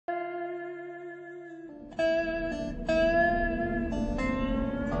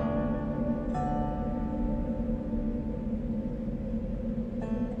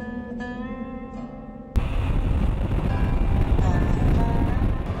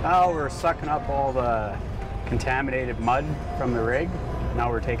Now we're sucking up all the contaminated mud from the rig. Now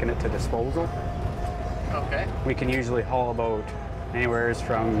we're taking it to disposal. Okay. We can usually haul about anywhere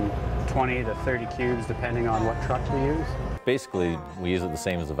from 20 to 30 cubes depending on what truck we use. Basically, we use it the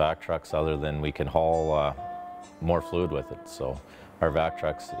same as the vac trucks, other than we can haul more fluid with it. So our vac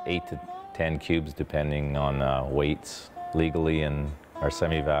trucks, 8 to 10 cubes depending on weights legally, and our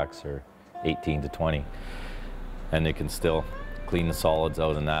semi vacs are 18 to 20. And they can still clean the solids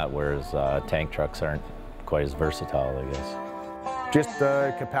out in that, whereas tank trucks aren't quite as versatile, I guess. Just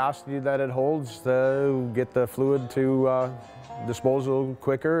the capacity that it holds to get the fluid to disposal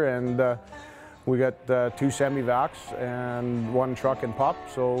quicker, and we got 2 semi vacs and 1 truck and pup,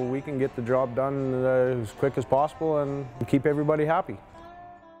 so we can get the job done as quick as possible and keep everybody happy.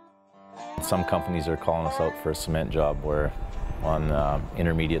 Some companies are calling us out for a cement job, where on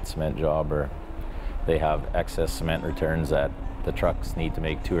intermediate cement job, or they have excess cement returns that the trucks need to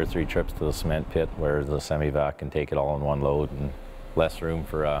make 2 or 3 trips to the cement pit, where the semi vac can take it all in one load and less room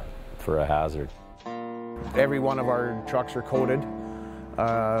for a hazard. Every one of our trucks are coated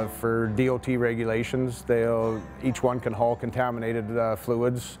for DOT regulations. Each one can haul contaminated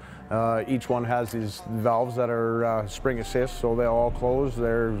fluids. Each one has these valves that are spring assist, so they all close.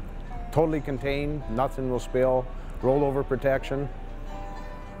 They're totally contained, nothing will spill, rollover protection.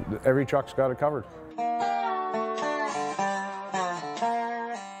 Every truck's got it covered.